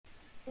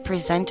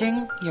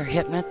Presenting your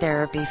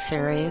hypnotherapy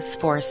series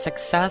for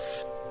success,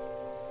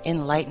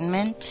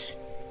 enlightenment,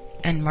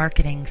 and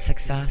marketing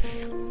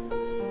success.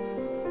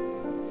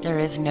 There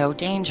is no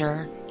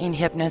danger in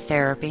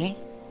hypnotherapy,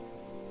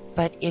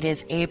 but it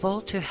is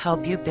able to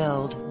help you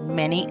build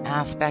many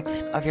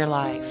aspects of your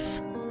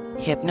life.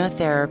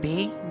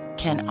 Hypnotherapy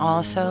can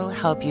also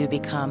help you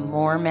become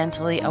more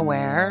mentally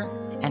aware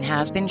and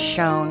has been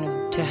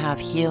shown to have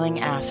healing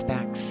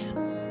aspects.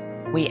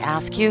 We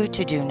ask you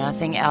to do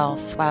nothing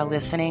else while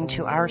listening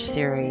to our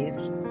series,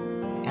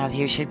 as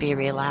you should be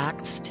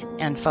relaxed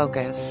and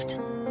focused.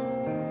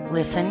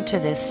 Listen to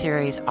this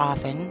series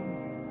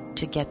often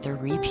to get the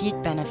repeat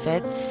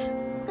benefits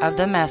of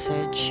the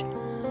message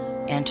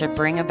and to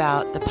bring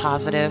about the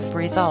positive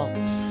results.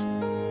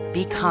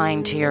 Be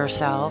kind to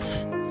yourself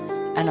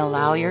and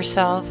allow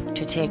yourself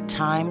to take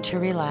time to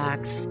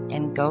relax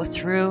and go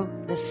through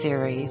the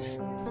series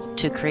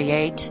to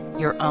create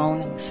your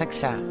own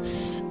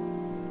success.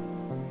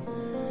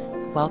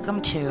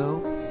 Welcome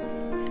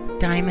to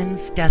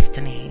Diamond's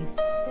Destiny,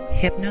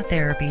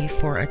 hypnotherapy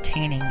for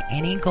attaining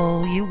any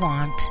goal you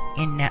want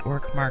in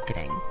network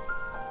marketing.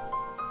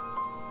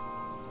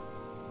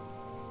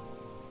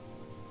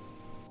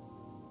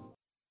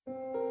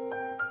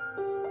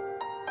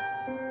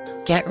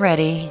 Get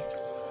ready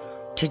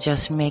to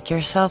just make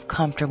yourself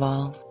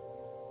comfortable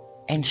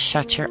and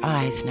shut your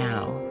eyes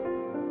now.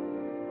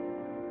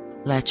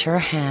 Let your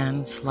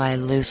hands lie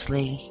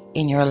loosely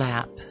in your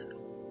lap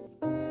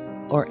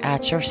or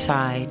at your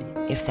side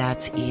if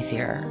that's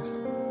easier.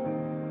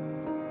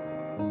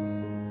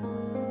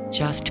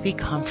 Just be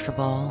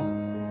comfortable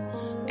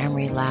and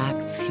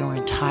relax your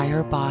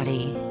entire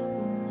body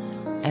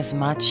as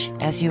much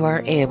as you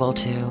are able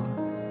to.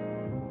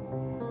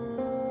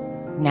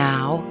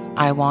 Now,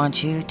 I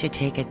want you to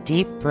take a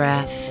deep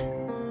breath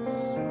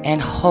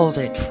and hold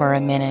it for a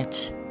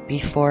minute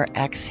before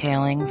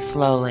exhaling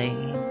slowly.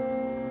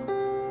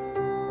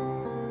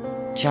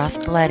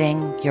 Just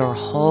letting your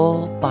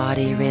whole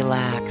body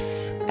relax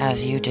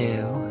as you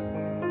do.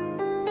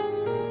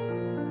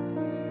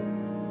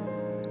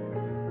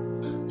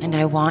 And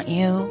I want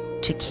you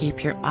to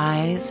keep your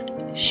eyes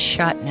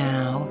shut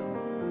now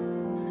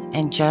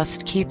and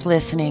just keep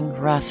listening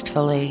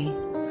restfully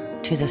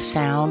to the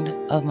sound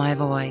of my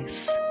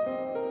voice.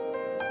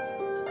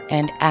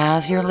 And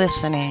as you're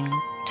listening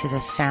to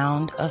the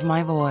sound of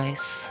my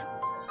voice,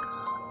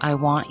 I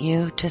want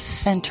you to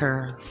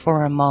center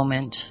for a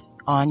moment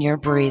on your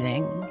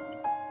breathing.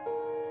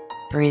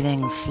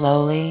 Breathing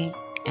slowly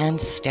and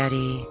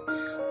steady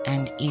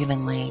and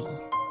evenly.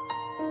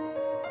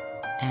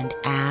 And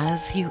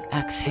as you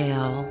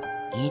exhale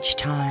each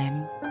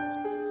time,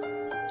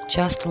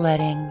 just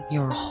letting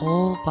your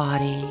whole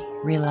body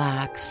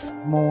relax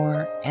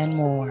more and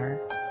more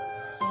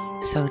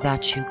so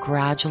that you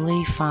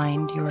gradually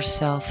find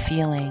yourself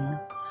feeling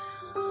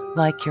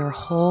like your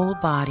whole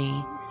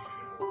body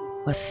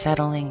was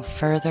settling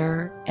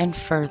further and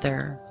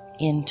further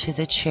into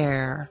the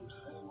chair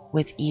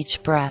with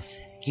each breath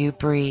you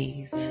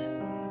breathe.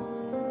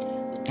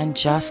 And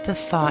just the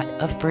thought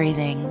of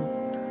breathing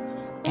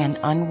and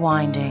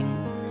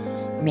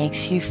unwinding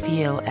makes you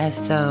feel as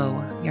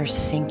though you're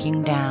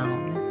sinking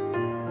down.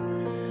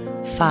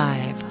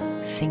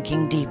 5,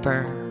 sinking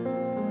deeper.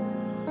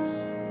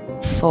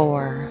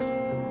 4,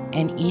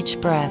 and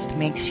each breath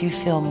makes you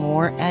feel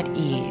more at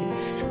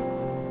ease.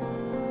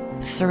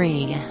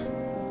 3,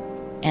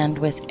 and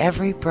with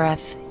every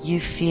breath you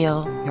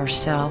feel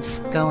yourself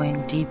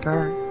going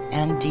deeper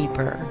and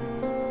deeper,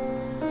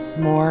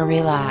 more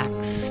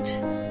relaxed.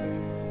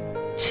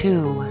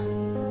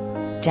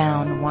 2,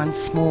 down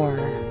once more,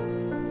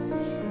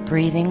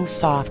 breathing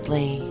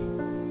softly,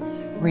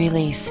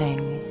 releasing,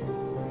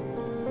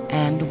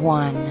 and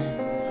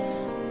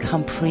 1,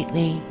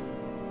 completely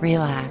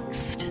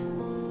relaxed.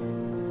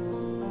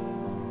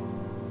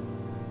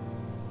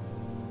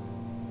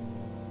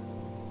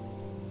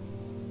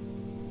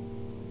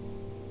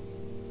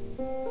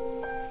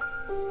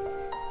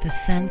 The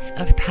sense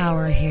of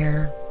power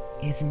here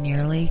is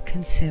nearly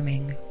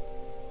consuming.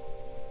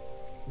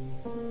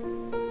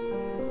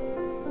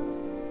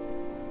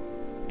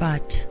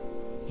 But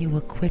you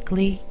will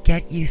quickly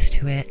get used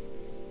to it.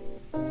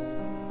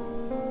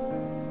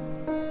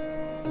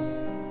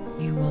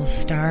 You will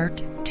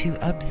start to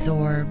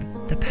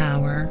absorb the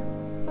power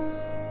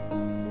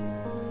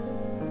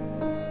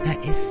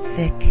that is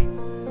thick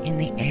in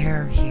the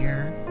air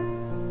here.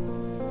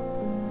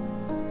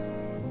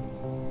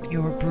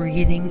 You're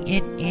breathing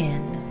it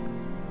in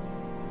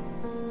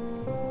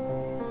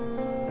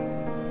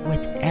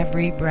with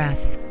every breath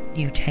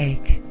you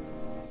take.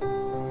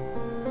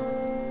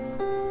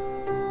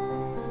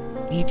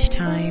 Each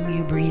time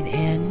you breathe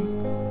in,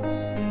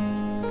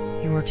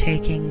 you are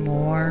taking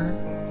more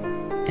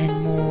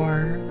and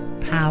more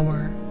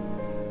power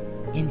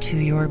into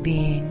your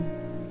being.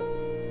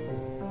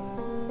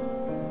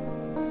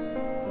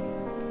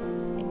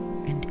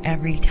 And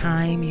every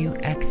time you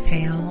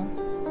exhale,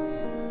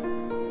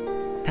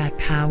 that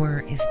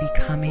power is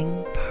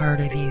becoming part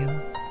of you.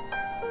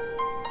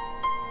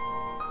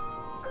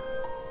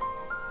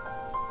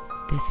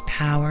 This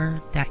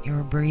power that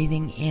you're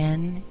breathing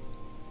in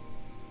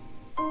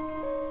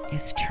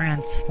is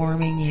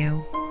transforming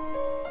you,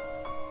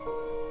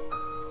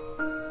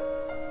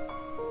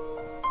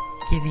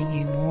 giving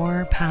you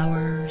more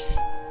powers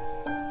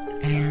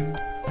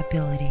and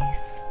abilities.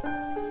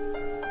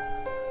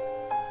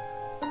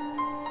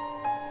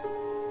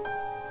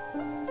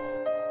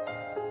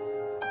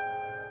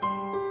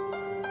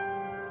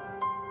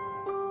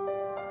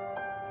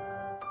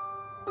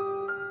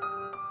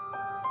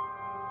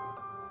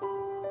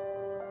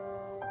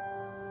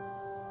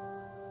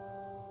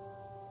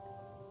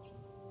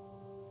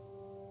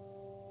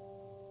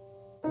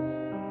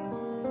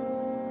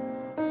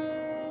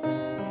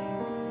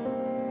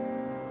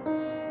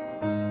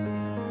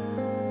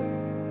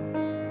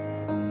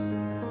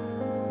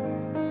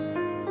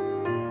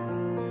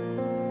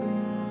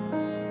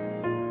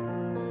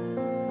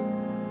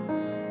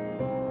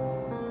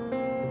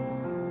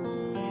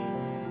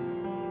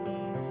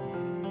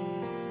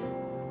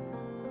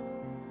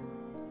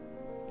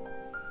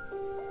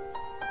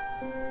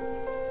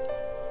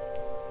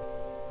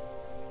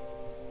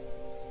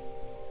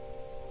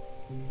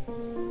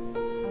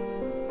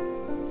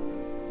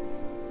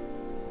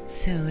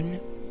 Soon,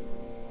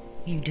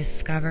 you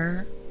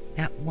discover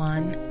that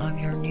one of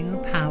your new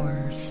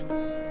powers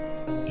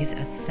is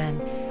a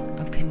sense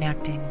of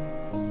connecting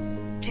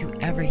to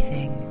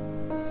everything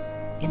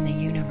in the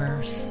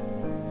universe.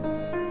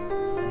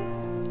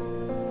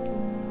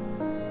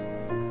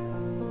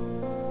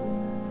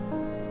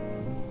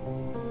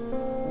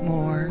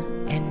 More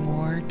and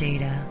more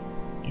data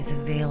is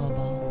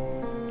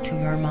available to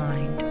your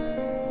mind.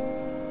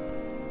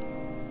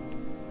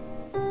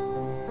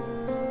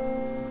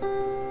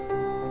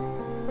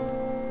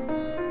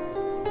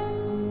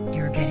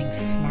 Getting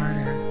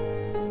smarter,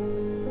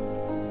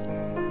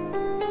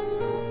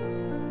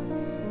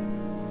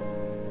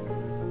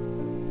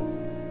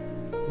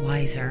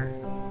 wiser,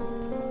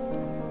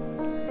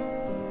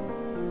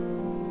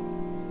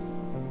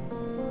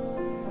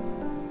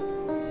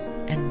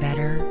 and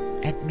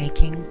better at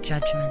making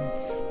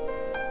judgments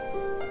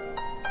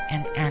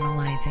and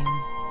analyzing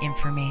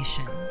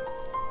information.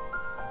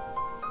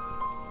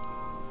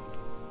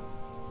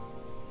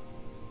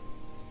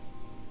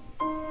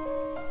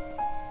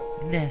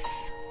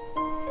 This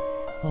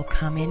will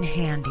come in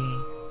handy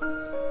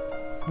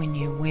when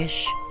you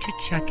wish to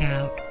check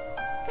out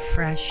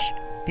fresh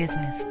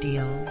business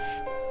deals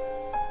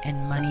and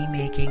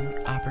money-making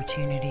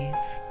opportunities.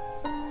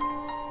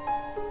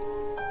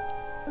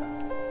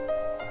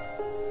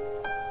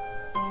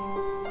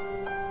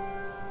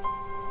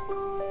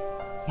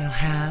 You'll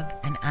have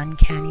an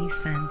uncanny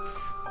sense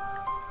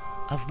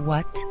of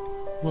what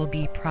will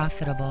be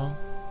profitable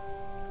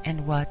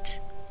and what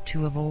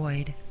to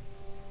avoid.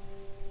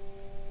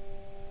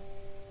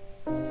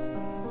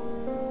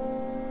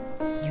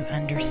 You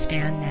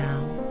understand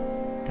now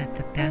that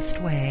the best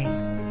way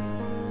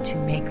to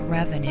make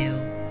revenue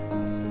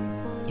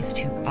is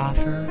to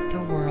offer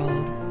the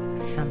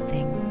world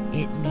something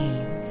it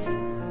needs.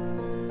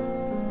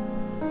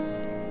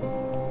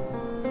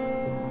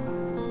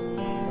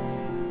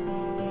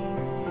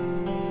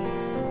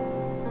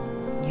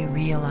 You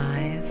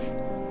realize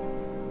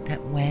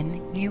that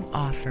when you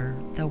offer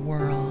the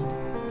world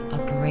a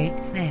great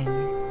thing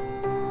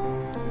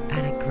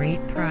at a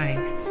great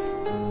price,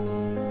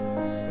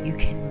 you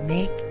can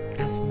make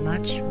as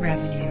much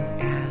revenue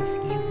as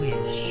you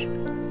wish.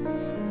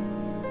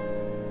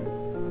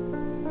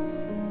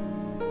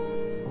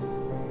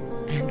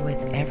 And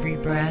with every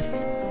breath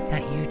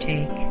that you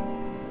take,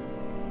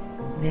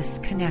 this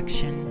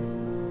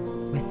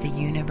connection with the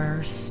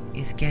universe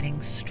is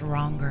getting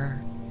stronger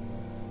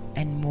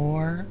and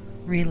more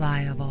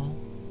reliable.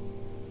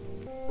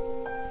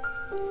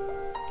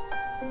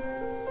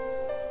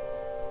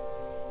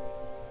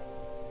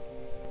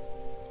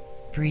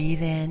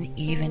 Breathe in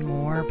even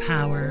more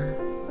power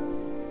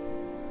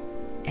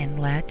and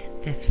let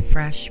this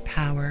fresh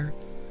power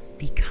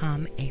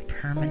become a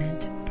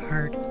permanent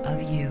part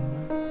of you.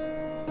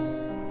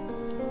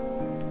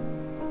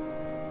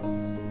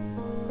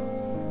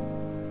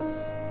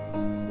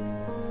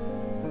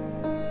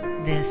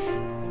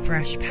 This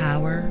fresh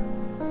power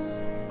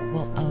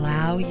will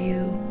allow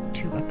you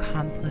to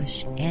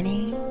accomplish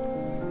any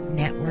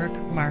network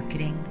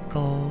marketing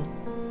goal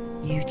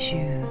you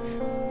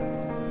choose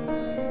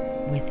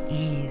with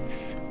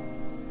ease.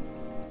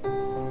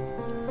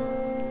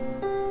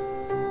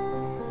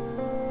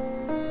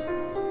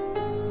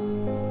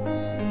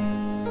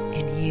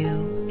 And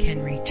you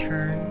can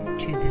return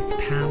to this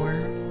power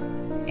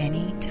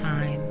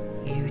anytime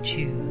you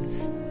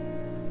choose.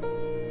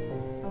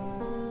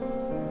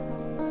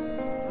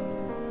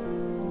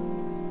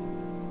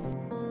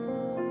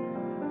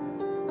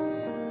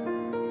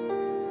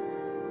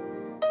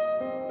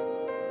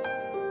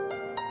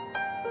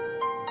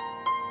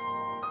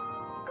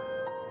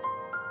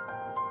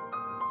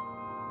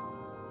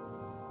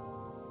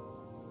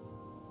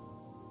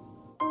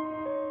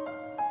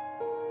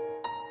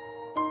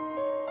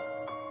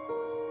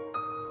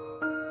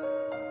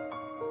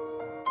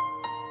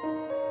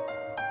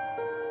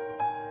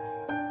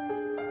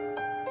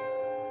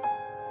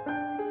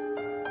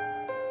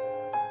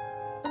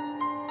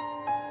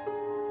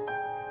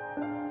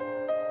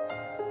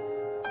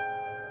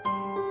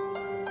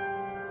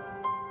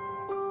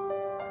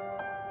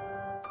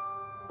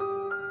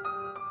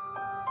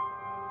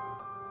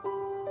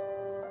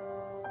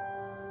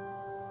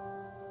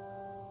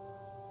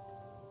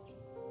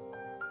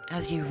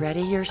 As you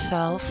ready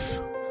yourself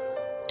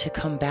to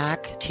come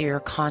back to your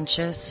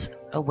conscious,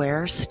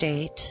 aware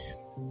state,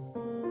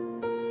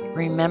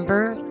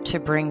 remember to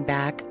bring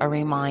back a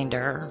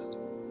reminder.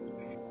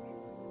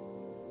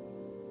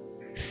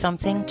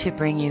 Something to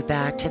bring you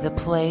back to the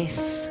place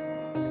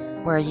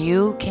where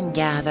you can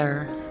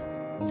gather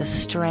the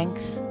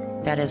strength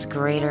that is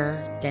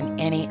greater than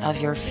any of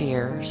your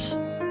fears.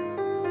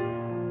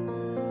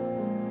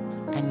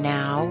 And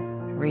now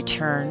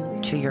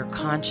return to your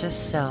conscious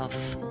self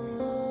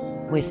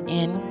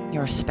within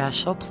your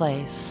special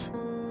place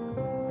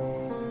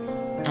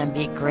and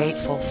be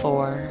grateful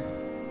for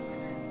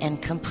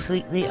and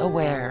completely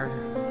aware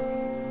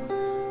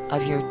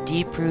of your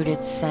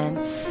deep-rooted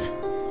sense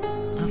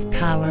of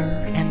power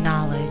and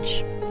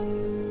knowledge.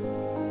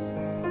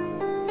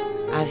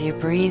 As you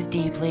breathe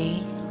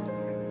deeply,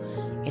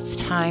 it's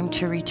time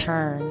to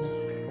return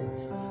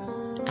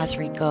as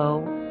we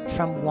go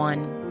from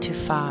 1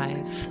 to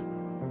 5.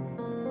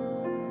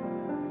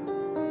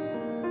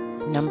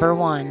 Number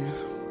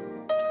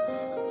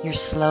 1, you're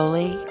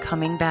slowly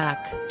coming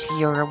back to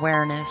your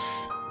awareness.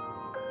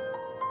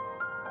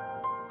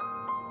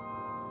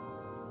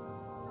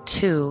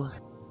 2,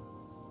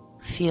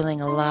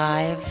 feeling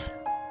alive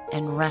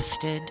and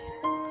rested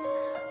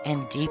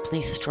and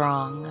deeply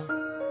strong.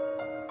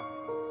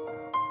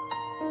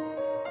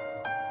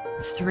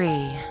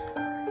 3,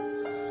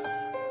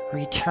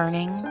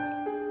 returning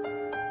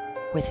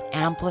with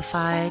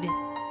amplified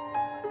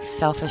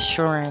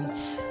self-assurance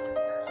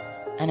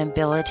and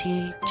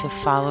ability to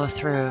follow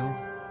through.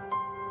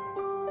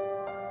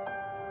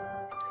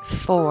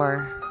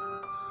 4,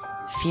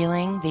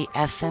 feeling the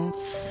essence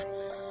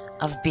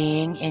of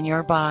being in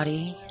your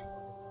body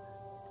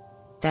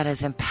that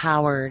is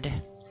empowered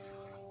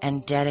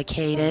and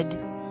dedicated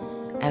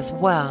as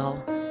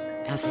well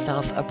as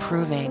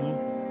self-approving,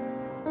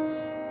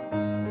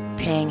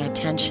 paying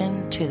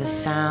attention to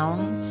the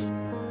sounds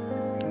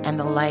and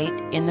the light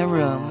in the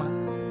room.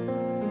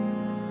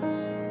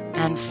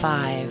 And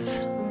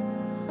 5,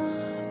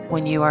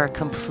 when you are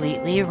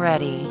completely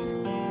ready,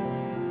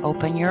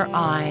 open your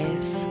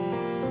eyes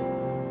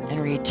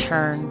and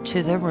return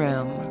to the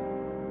room,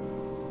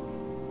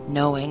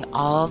 knowing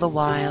all the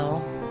while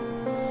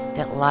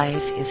that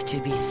life is to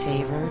be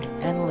savored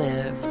and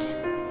lived.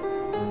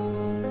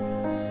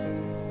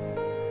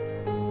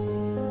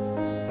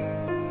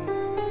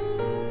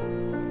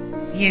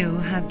 You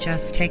have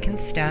just taken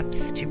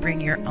steps to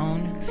bring your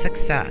own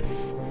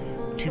success,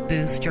 to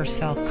boost your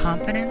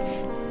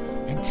self-confidence,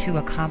 and to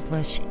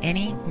accomplish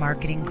any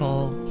marketing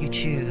goal you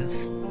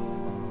choose.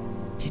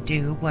 To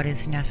do what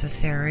is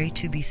necessary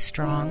to be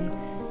strong,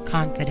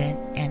 confident,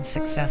 and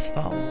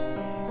successful.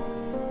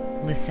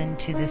 Listen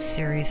to this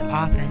series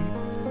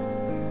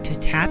often to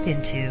tap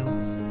into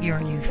your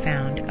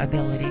newfound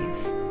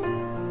abilities.